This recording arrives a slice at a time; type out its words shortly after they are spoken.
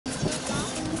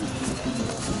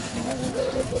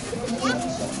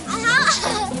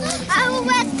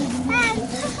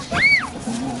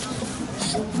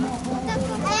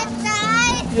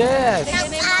Yes.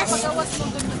 I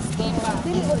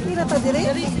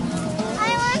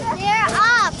want tear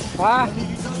up. Ha?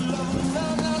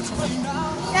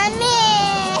 Nani.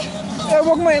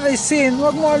 Wag mo alisin.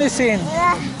 Wag mo alisin.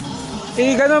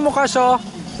 Ganun mo kaso.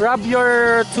 Rub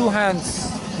your two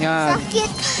hands. Yan.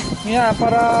 Sakit. Yan,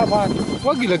 para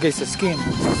wag ilagay sa skin.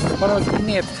 Para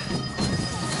mag-init.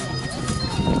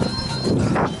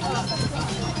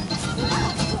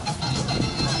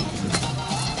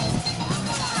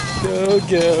 Go,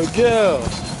 go, go.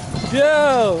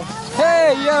 Go.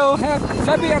 Hey, yo.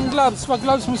 Sabi ang gloves. Pag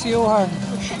gloves mo si Johan.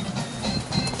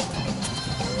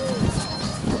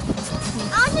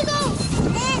 I want to go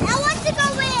in. I want to go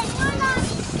in. You're not.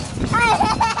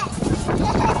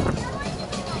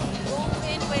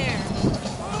 In where?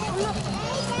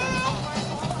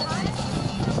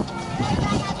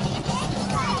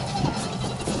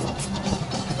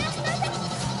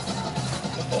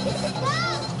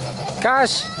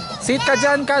 Cash, sit ka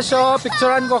dyan, Cash, oh.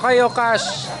 Picturean ko kayo,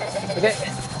 Cash. Okay.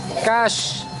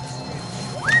 Cash.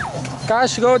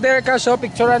 Cash, go there, Cash, oh.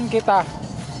 Picturean kita.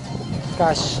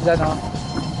 Cash, dyan, oh.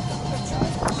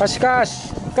 Cash, Cash.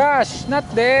 Cash, not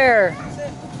there.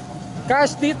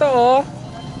 Cash, dito, oh.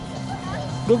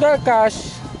 Google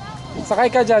Cash.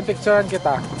 Sakay ka dyan, picturean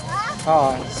kita.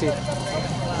 Oh, sit.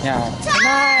 Yan.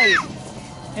 Inay!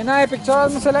 Inay,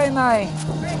 picturean mo sila, Inay.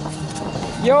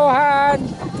 Johan!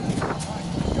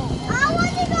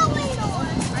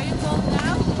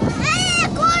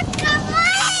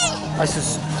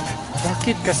 Asus,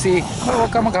 bakit kasi?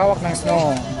 Huwag ka maghawak ng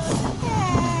snow.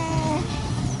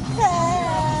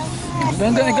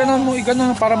 Iganon mo,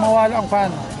 iganon para mawala ang fan.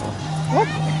 What?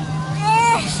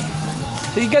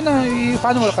 So, iganon,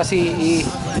 paano mo kasi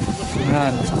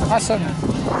yan. Asan?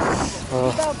 Oh.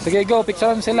 Sige, go,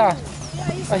 picture mo sila.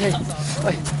 Ay, ay,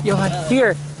 ay, Johan,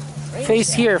 here.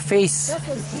 Face here, face.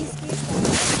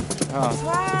 Oh.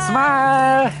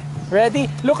 Smile. Ready?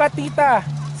 Look at tita.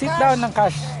 Sit down ng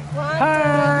Cash.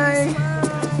 Hi!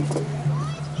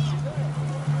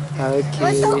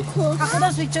 Okay. So cool. Ako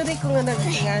daw picture ko nga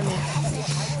nag-ingani.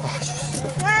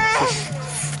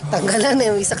 Tanggalan na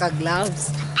yung isa ka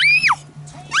gloves.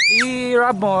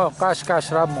 I-rub mo, Cash,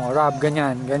 rub mo. Rub,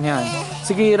 ganyan, ganyan.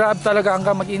 Sige, rub talaga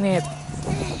hanggang mag-init.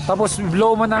 Tapos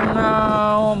blow mo ng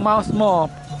mouth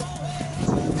mo.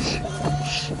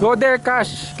 Go there,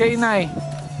 Cash, kay Inay.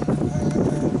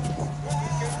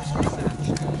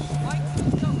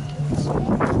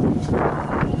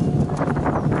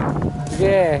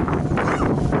 Sige.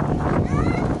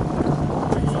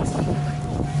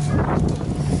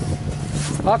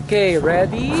 Okay,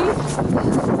 ready?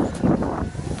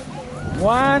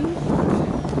 1,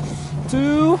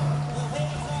 2,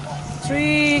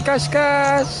 3, Cash,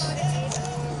 Cash.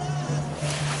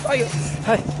 Ay,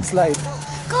 ay, slide.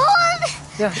 Cold.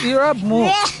 Yeah, i-rub mo.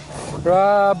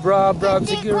 Rub, rub, rub.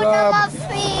 Sige, Hindi ko rub. na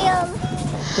ma-feel.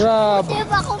 Rub.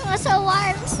 Diba ako nga sa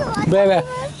warm spot? Bebe.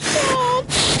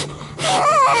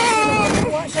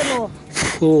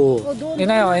 Oh.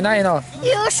 Inay, oh, inay, no.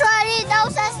 Usually daw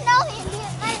sa snow, hindi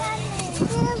kaya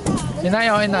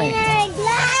Inay, oh, inay.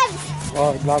 gloves.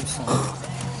 Oh, gloves.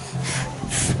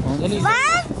 Oh, dali.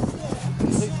 What?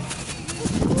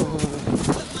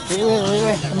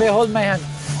 Wait. Hold my hand.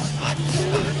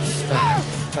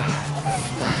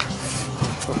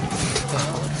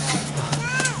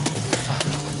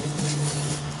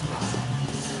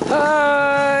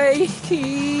 Hi,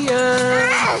 Kia.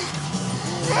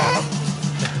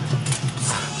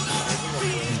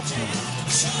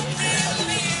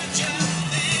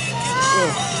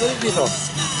 Oh, dito.